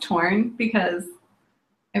always torn because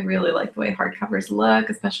I really like the way hardcovers look,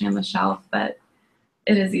 especially on the shelf, but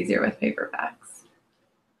it is easier with paperbacks.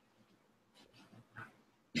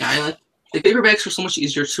 Yeah, I like the paperbacks are so much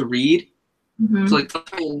easier to read. Mm-hmm. So like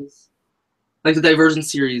sometimes, like the Divergent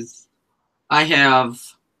series, I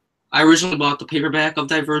originally bought the paperback of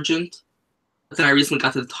Divergent, but then I recently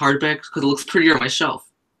got the hardback because it looks prettier on my shelf.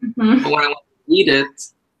 Mm-hmm. But when I want to read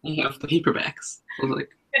it, I have the paperbacks. I was like,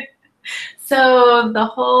 so the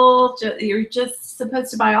whole, you're just supposed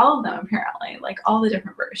to buy all of them apparently, like all the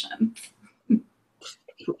different versions.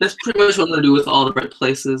 that's pretty much what I'm going to do with All the Right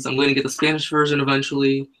Places. I'm going to get the Spanish version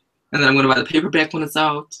eventually, and then I'm going to buy the paperback when it's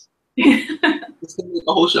out. It's going to be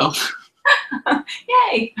the whole shelf.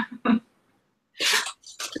 Yay!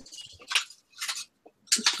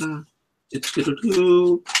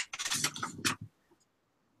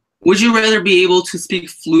 Would you rather be able to speak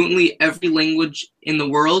fluently every language in the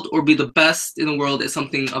world or be the best in the world at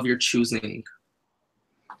something of your choosing?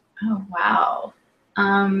 Oh, wow.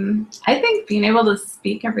 I think being able to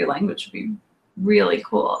speak every language would be really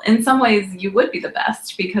cool. In some ways, you would be the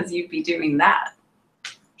best because you'd be doing that.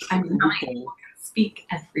 I'm not able to speak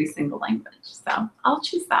every single language, so I'll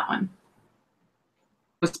choose that one.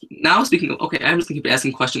 Now speaking of, okay, I'm just gonna keep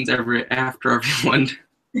asking questions after everyone.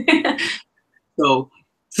 So,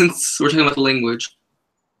 since we're talking about the language,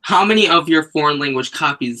 how many of your foreign language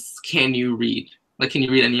copies can you read? Like, can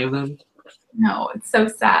you read any of them? No, it's so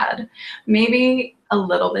sad. Maybe a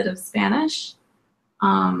little bit of Spanish,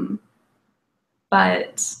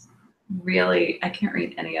 but really, I can't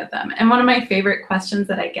read any of them. And one of my favorite questions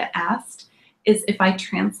that I get asked is if I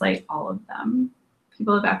translate all of them.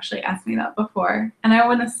 People have actually asked me that before. And I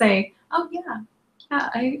want to say, oh yeah,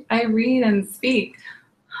 I read and speak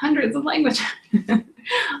hundreds of languages.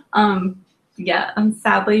 Yeah, and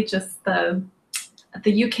sadly just the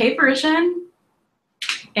UK version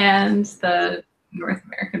and the North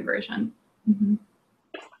American version. Mm-hmm.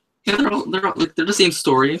 Yeah, they're the same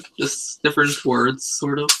story, just different words,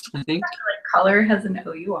 sort of, I think. Like color has an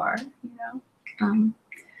O-U-R, you know.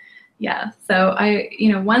 Yeah, so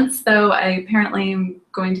once though I apparently am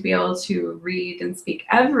going to be able to read and speak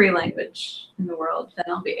every language in the world, then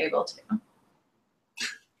I'll be able to.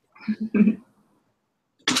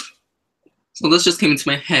 So this just came into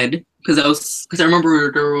my head because I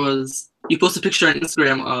remember you posted a picture on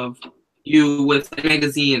Instagram of you with a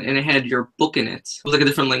magazine and it had your book in it. It was like a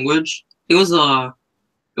different language. It was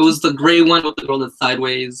the gray one with the girl that's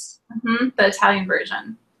sideways. Mm-hmm, the Italian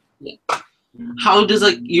version. Yeah. How does,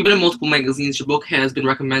 like, you've been in multiple magazines, your book has been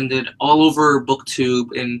recommended all over BookTube,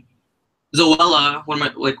 and Zoella, one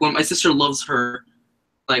of my sister loves her.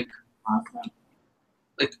 Like, awesome.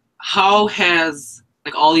 Like, how has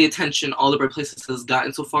all the attention All the Bright Places has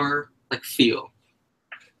gotten so far feel?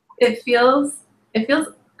 It feels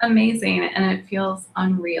amazing, and it feels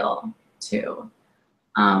unreal too.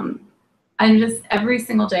 I'm just every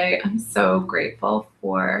single day I'm so grateful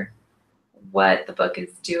for what the book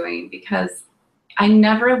is doing, because I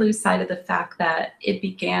never lose sight of the fact that it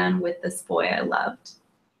began with this boy I loved,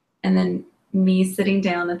 and then me sitting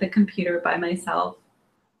down at the computer by myself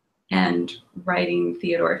and writing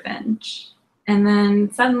Theodore Finch, and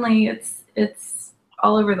then suddenly it's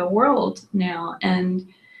all over the world now. And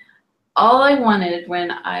all I wanted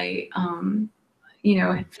when I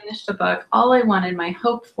had finished the book, all I wanted, my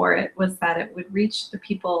hope for it, was that it would reach the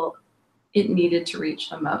people it needed to reach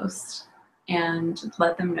the most, and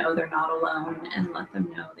let them know they're not alone, and let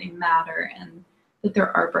them know they matter, and that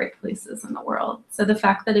there are bright places in the world. So the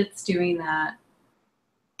fact that it's doing that,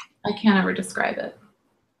 I can't ever describe it.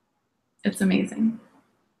 It's amazing.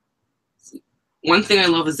 One thing I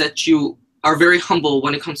love is that you are very humble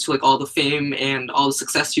when it comes to all the fame and all the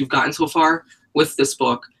success you've gotten so far with this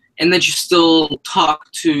book, and that you still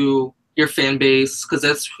talk to your fan base, because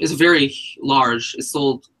it's very large. It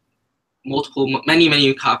sold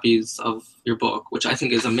many copies of your book, which I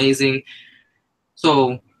think is amazing.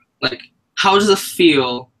 So, how does it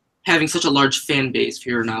feel having such a large fan base for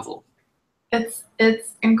your novel? It's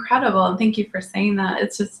incredible, and thank you for saying that.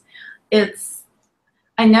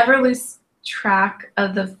 I never lose track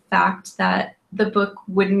of the fact that the book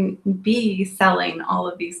wouldn't be selling all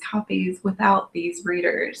of these copies without these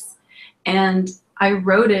readers. And I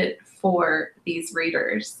wrote it for these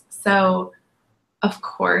readers. So of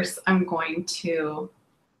course I'm going to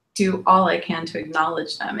do all I can to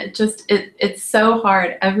acknowledge them. It's so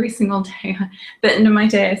hard every single day. At the end of my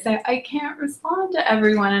day, I say, I can't respond to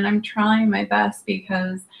everyone, and I'm trying my best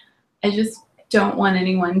because I just don't want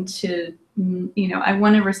anyone to, I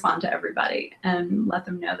want to respond to everybody and let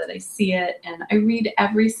them know that I see it. And I read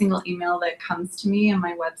every single email that comes to me on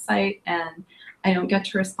my website, and I don't get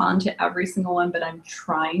to respond to every single one, but I'm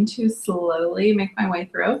trying to slowly make my way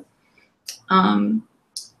through.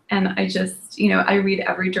 And I just, I read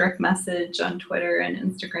every direct message on Twitter and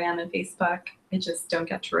Instagram and Facebook. I just don't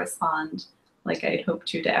get to respond like I'd hoped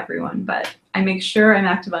to everyone, but I make sure I'm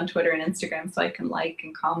active on Twitter and Instagram so I can like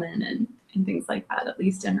and comment and things like that, at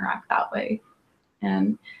least interact that way.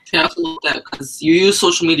 And yeah, I also love that because you use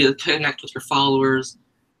social media to connect with your followers.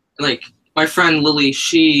 My friend Lily,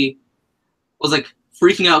 she was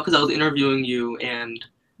freaking out because I was interviewing you, and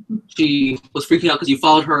she was freaking out because you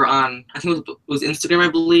followed her on, I think it was Instagram, I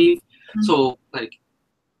believe. Mm-hmm. So I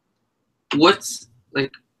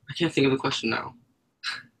can't think of the question now.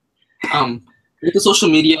 With the social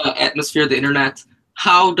media atmosphere, the internet,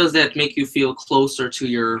 how does that make you feel closer to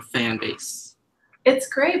your fan base? It's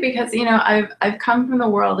great because, I've come from the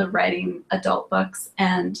world of writing adult books,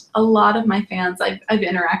 and a lot of my fans, I've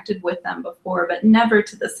interacted with them before, but never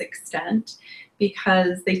to this extent,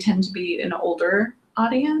 because they tend to be an older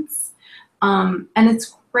audience. And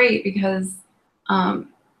it's great because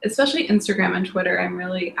especially Instagram and Twitter. I'm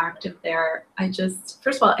really active there.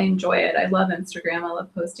 First of all, I enjoy it. I love Instagram. I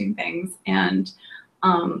love posting things, and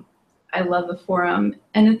I love the forum.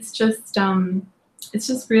 And it's just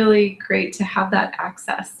really great to have that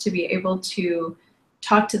access to be able to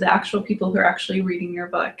talk to the actual people who are actually reading your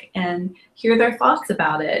book and hear their thoughts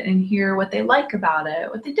about it and hear what they like about it,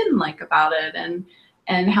 what they didn't like about it, and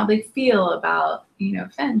how they feel about, you know,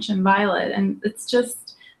 Finch and Violet. And it's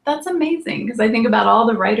just, that's amazing, because I think about all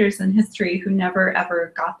the writers in history who never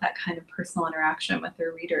ever got that kind of personal interaction with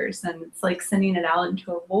their readers, and it's like sending it out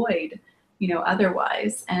into a void, you know,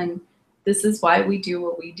 otherwise. And this is why we do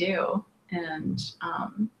what we do, and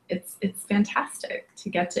it's fantastic to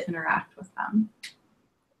get to interact with them.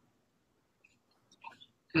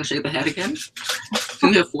 Can I shake the hat again?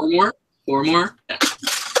 Can we have 4 more? 4 more? Yeah.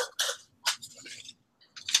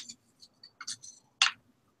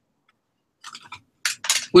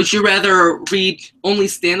 Would you rather read only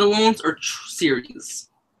standalones or series?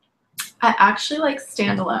 I actually like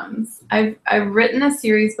standalones. I've written a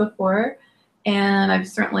series before, and I've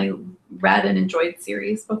certainly read and enjoyed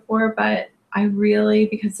series before, but I really,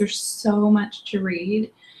 because there's so much to read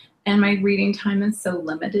and my reading time is so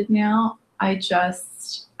limited now,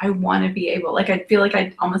 I want to be able, like, I feel like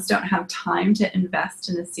I almost don't have time to invest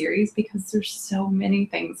in a series because there's so many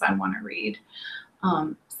things I want to read.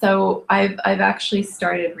 So I've actually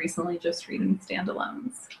started recently just reading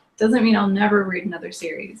standalones. Doesn't mean I'll never read another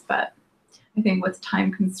series, but I think with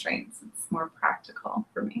time constraints, it's more practical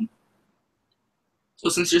for me. So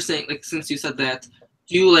since you're saying, like, since you said that,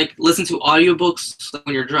 do you like listen to audiobooks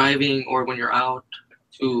when you're driving or when you're out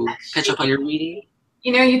to catch up on your reading?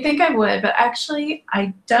 You know, you think I would, but actually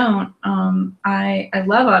I don't. I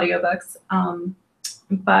love audiobooks,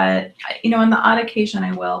 but, you know, on the odd occasion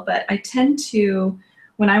I will, but I tend to,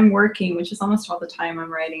 when I'm working, which is almost all the time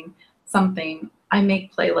I'm writing something, I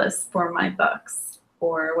make playlists for my books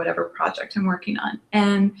or whatever project I'm working on.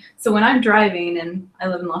 And so when I'm driving, and I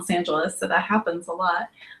live in Los Angeles, so that happens a lot,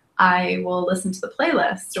 I will listen to the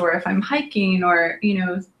playlist, or if I'm hiking or, you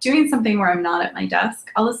know, doing something where I'm not at my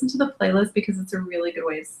desk, I'll listen to the playlist because it's a really good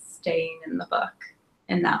way of staying in the book,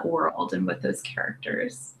 in that world and with those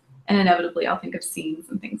characters. And inevitably I'll think of scenes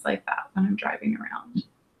and things like that when I'm driving around.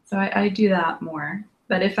 So I do that more.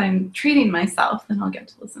 But if I'm treating myself, then I'll get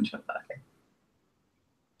to listen to a book.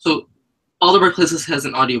 So All the Right Places has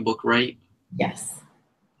an audiobook, right? Yes.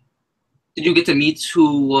 Did you get to meet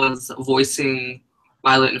who was voicing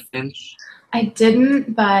Violet and Finch? I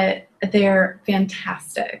didn't, but they're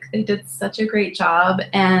fantastic. They did such a great job.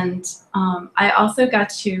 And I also got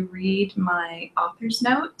to read my author's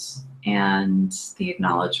note and the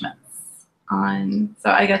acknowledgments on, so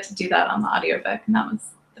I got to do that on the audiobook, and that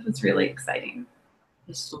was really exciting.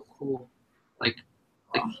 That's so cool. Like,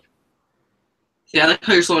 yeah, I like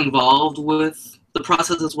how you're so involved with the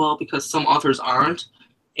process as well, because some authors aren't,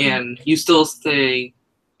 and you still stay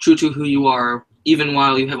true to who you are, even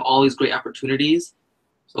while you have all these great opportunities.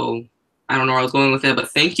 So I don't know where I was going with that, but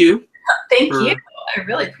thank you. Thank you. I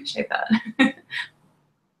really appreciate that.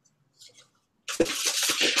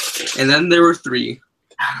 And then there were 3.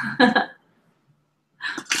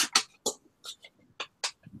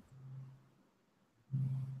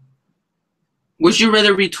 Would you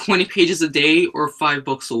rather read 20 pages a day or 5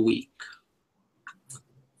 books a week?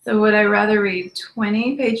 So would I rather read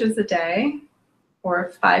 20 pages a day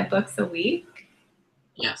or 5 books a week?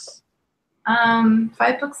 Yes. 5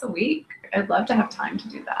 books a week. I'd love to have time to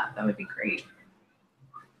do that. That would be great.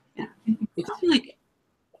 Yeah. It takes me like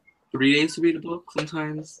 3 days to read a book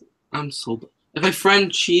sometimes. I'm so bad. Like my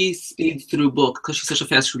friend, she speeds through books because she's such a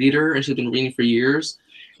fast reader and she's been reading for years.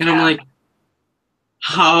 And I'm like,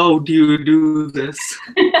 how do you do this?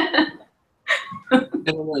 And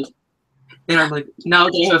I'm like, now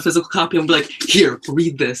that I have a physical copy, I'm like, here,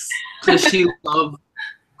 read this. Because she loved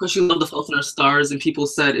The Fault in Our Stars, and people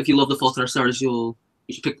said if you love The Fault in Our Stars, you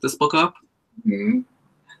should pick this book up. Mm-hmm.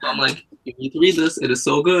 So I'm like, you need to read this. It is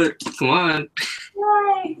so good. Come on.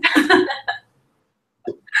 Yay.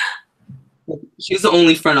 She's the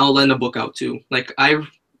only friend I'll lend a book out to. Like I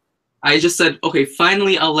just said, okay,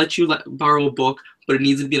 finally I'll let you borrow a book, but it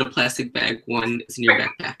needs to be in a plastic bag when it's in your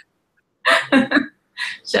backpack.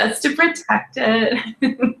 Just to protect it.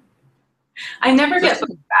 I never get them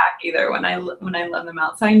back either when I loan them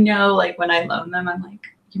out. So I know, like, when I loan them, I'm like,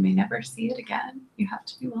 you may never see it again. You have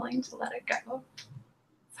to be willing to let it go.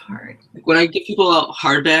 It's hard. When I give people out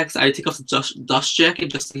hardbacks, I take off the dust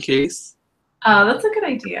jacket just in case. Oh, that's a good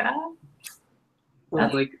idea.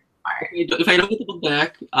 That's like, if I don't get the book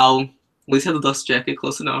back, I'll at least have the dust jacket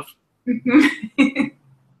close enough.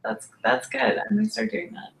 That's good. I'm gonna start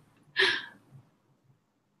doing that.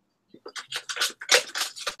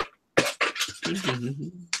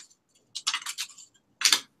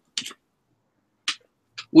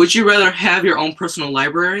 Would you rather have your own personal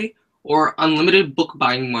library or unlimited book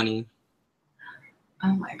buying money?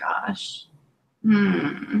 Oh my gosh.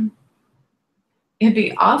 It'd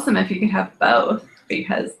be awesome if you could have both,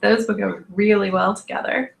 because those would go really well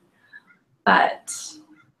together. But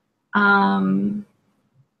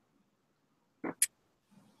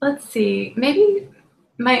let's see, maybe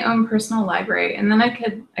my own personal library, and then I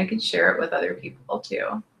could share it with other people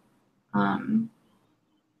too.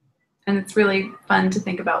 And it's really fun to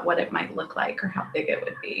think about what it might look like or how big it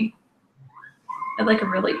would be. I'd like a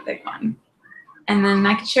really big one. And then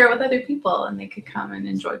I could share it with other people and they could come and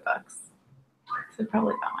enjoy books. So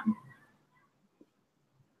probably that one.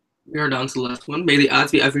 We are down to the last one. May the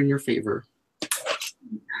odds be ever in your favor.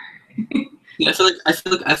 Yeah, I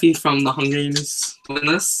feel like Effie from the Hunger Games win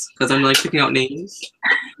this because I'm like picking out names.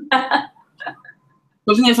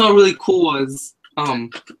 Something I found really cool was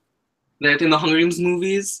that in the Hunger Games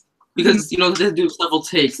movies, because you know they do several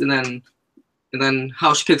takes, and then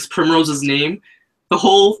how she picks Primrose's name. The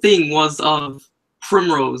whole thing was of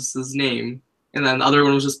Primrose's name, and then the other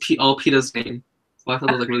one was just all Peeta's name. So I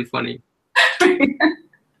thought it was like really funny.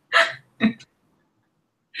 And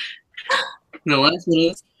the last one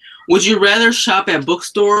is, would you rather shop at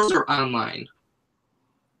bookstores or online?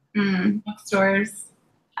 Bookstores.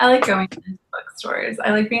 I like going to bookstores.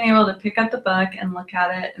 I like being able to pick up the book and look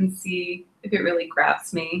at it and see if it really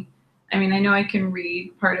grabs me. I mean, I know I can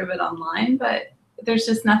read part of it online, but there's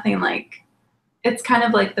just nothing like, it's kind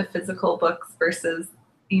of like the physical books versus,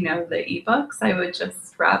 you know, the ebooks. I would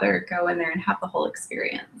just rather go in there and have the whole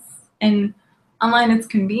experience. And online it's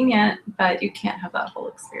convenient, but you can't have that whole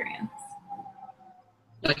experience.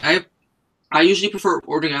 Like I usually prefer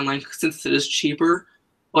ordering online since it is cheaper,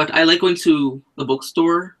 but I like going to the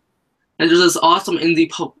bookstore. And there's this awesome indie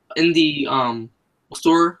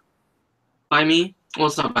bookstore by me. Well,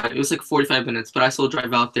 it's not bad. It was like 45 minutes, but I still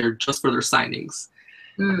drive out there just for their signings.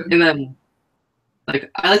 And then,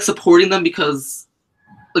 like, I like supporting them because,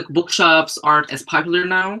 like, bookshops aren't as popular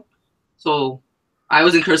now. So I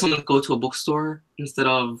always encourage someone to go to a bookstore instead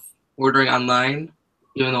of ordering online,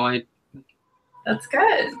 even though That's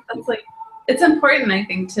good. That's like, it's important, I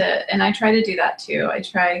think, and I try to do that too. I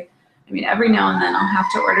mean, every now and then I'll have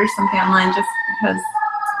to order something online just because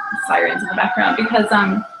sirens in the background, because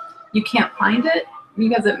you can't find it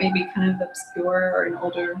because it may be kind of obscure or an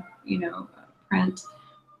older, you know, print.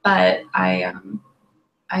 But I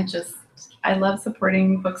love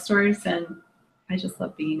supporting bookstores, and I just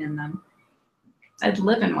love being in them. I'd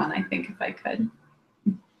live in one, I think, if I could.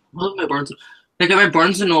 I love my Barnes. Like at my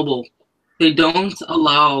Barnes & Noble, they don't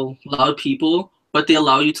allow loud people, but they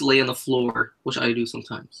allow you to lay on the floor, which I do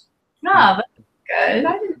sometimes. Oh, that's good.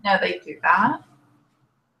 I didn't know they do that.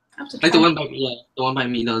 Like the one by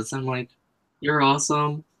me does. I'm like, you're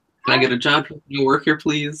awesome. Can I get a job? Can you work here,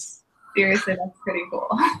 please? Seriously, that's pretty cool.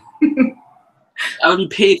 I would be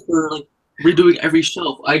paid for like redoing every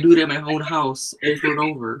shelf. I do it at my own house over and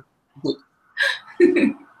over.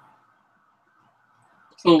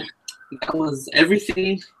 So that was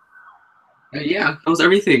everything. Yeah, that was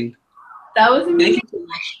everything. That was amazing. Thank you so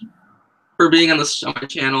much for being on my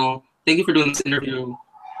channel. Thank you for doing this interview.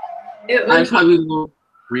 I probably will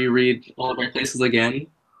reread All of Our Places again.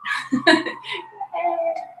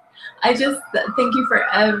 I just thank you for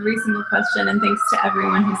every single question, and thanks to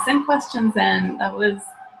everyone who sent questions in. That was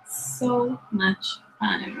so much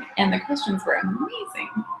fun, and the questions were amazing.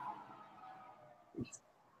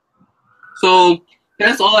 So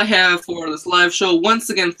that's all I have for this live show. Once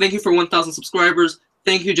again, thank you for 1,000 subscribers.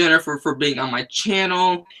 Thank you, Jennifer, for being on my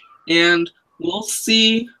channel. And we'll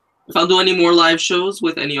see if I'll do any more live shows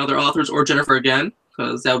with any other authors or Jennifer again,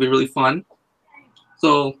 because that would be really fun.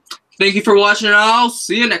 So thank you for watching, and I'll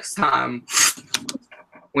see you next time.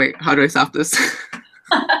 Wait, how do I stop this?